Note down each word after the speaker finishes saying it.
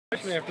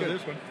Especially after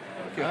this one,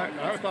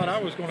 I thought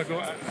I was going to go.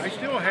 I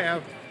still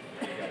have.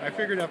 I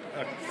figured up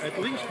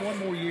at least one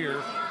more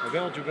year of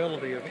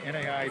eligibility of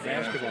NAI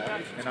basketball,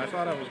 and I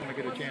thought I was going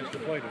to get a chance to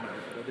play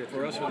tonight.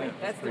 For us, well,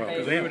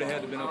 because they would have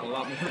had to been up a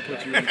lot more to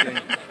put you in the game.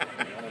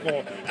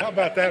 Well, how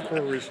about that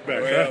for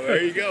respect? Well,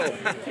 there you go.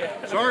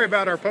 Sorry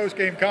about our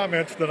post-game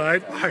comments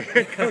tonight.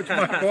 Coach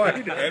Mike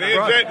White.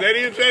 That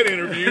is that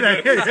interview.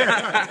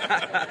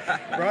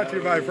 Brought to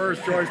you by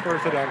First Choice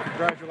Personnel.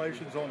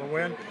 Congratulations on the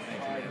win.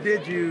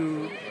 Did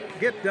you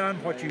get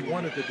done what you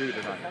wanted to do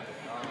tonight?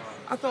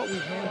 I thought we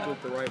handled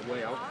it the right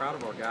way. I was proud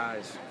of our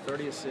guys.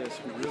 30 assists.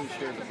 We really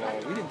shared the ball.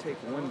 We didn't take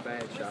one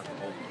bad shot from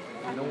home.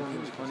 No one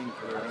was hunting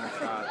for their own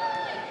shot.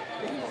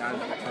 Guys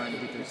were trying to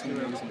get their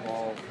teammates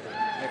involved.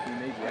 Heck, we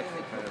made the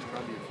extra pass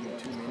probably a few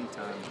too many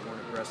times.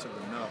 Weren't aggressive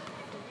enough.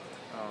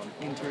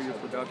 Interior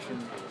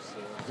production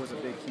was a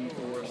big key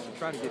for us to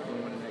try to get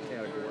going in that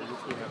category,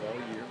 which we have all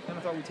year. And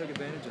I thought we took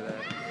advantage of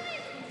that.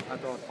 I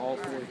thought all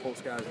four of the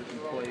post guys that we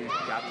played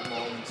got the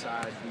ball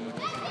inside.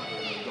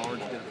 The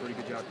guards did a pretty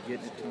good job of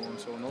getting it to them.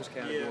 So in those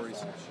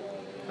categories,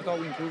 I thought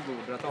we improved a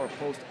little bit. I thought our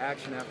post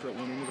action after it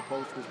went into the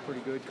post was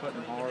pretty good,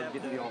 cutting hard,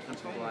 getting the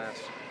offensive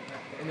glass.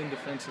 And then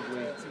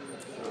defensively,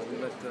 we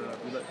let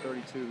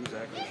 32, who's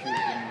actually shooting,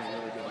 getting a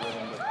really good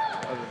rhythm. But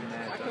other than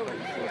that, I thought we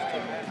forced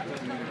turnovers,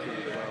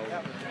 communicated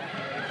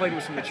well. Played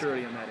with some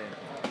maturity on that end.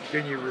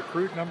 Can you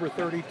recruit number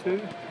 32?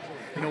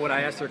 You know what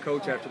I asked their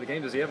coach after the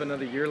game, does he have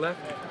another year left?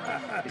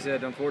 He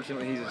said,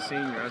 unfortunately, he's a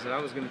senior. I said, I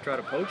was going to try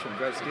to poach him,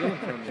 try to steal him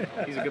from you.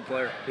 He's a good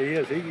player. He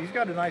is. He's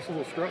got a nice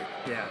little stroke.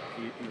 Yeah,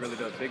 he really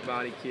does. Big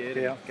body kid.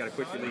 Yeah. Got a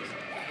quick release.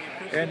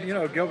 And, you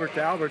know, Gilbert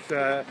Talbot,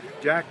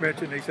 Jack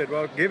mentioned, he said,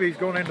 well, Gibby's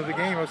going into the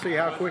game. Let's see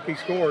how quick he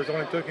scores.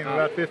 Only took him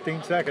about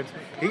 15 seconds.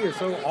 He is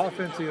so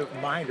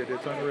offensive-minded,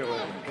 it's unreal.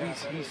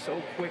 He's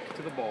so quick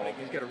to the ball.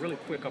 He's got a really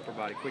quick upper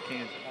body, quick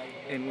hands.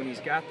 And when he's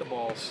got the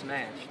ball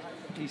snatched,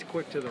 he's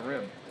quick to the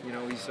rim. You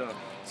know, he's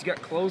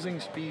got closing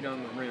speed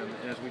on the rim.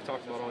 And as we've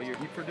talked about all year,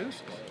 he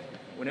produces.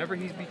 Whenever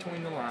he's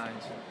between the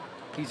lines,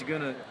 he's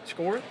going to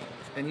score it,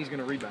 and he's going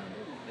to rebound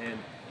it. And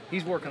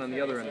he's working on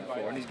the other end of the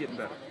floor, and he's getting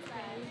better.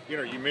 You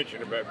know, you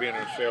mentioned about being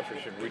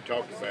unselfish, and we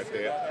talked about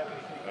that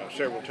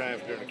several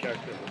times during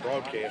the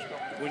broadcast.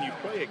 When you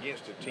play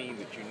against a team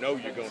that you know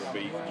you're going to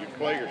beat, your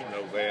players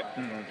know that,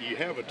 you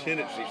have a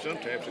tendency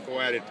sometimes to go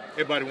out and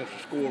everybody wants to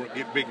score and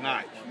get big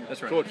nights.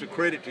 That's right. So it's a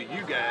credit to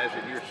you guys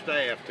and your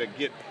staff to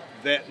get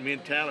that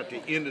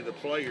mentality into the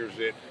players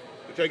that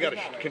they got to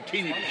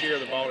continue to share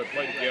the ball and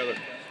play together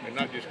and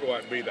not just go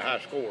out and be the high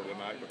scorer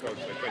tonight because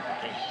they think they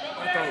can.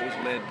 I thought it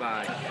was led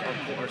by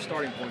our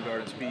starting point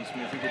guard, Speed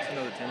Smith. He gets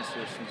another 10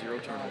 assists and 0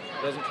 turnovers.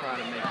 Doesn't try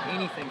to make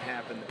anything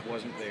happen that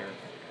wasn't there.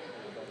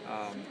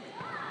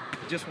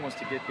 Just wants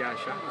to get guys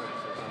shot.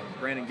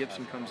 Brandon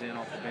Gibson comes in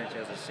off the bench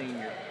as a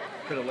senior.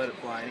 Could have let it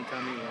fly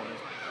anytime he wanted.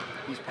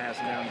 He's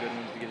passing down good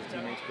ones to get his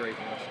teammates great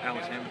ones.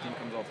 Alex Hamilton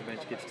comes off the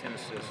bench, gets 10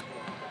 assists.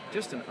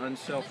 Just an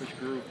unselfish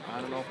group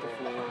on and off the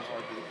floor.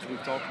 As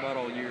we've talked about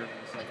all year,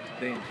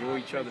 they enjoy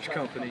each other's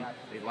company.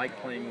 They like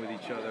playing with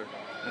each other.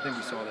 I think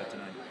we saw that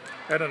tonight.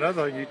 And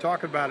another, you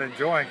talk about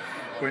enjoying,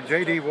 when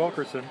J.D.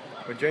 Wilkerson,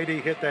 when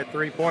J.D. hit that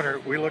three-pointer,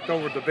 we looked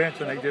over at the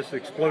bench and they just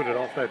exploded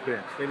off that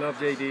bench. They love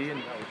J.D.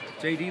 and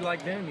J.D.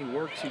 like them. He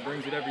works. He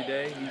brings it every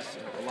day.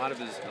 A lot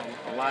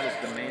is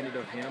demanded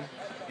of him,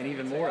 and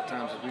even more at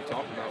times as we've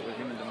talked about with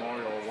him and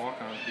DeMario or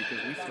walk-ons,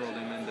 because we throw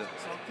them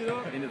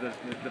into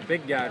the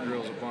big guy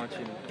drills a bunch,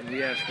 and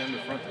we ask them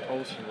to front the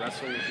post and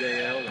wrestle with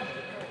JL and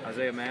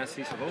Isaiah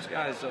Massey. So those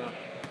guys,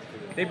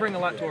 they bring a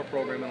lot to our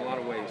program in a lot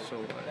of ways.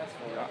 So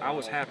I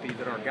was happy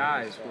that our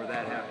guys were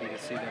that happy to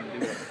see them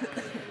do it.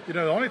 You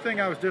know, the only thing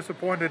I was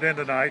disappointed in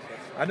tonight,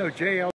 I know JL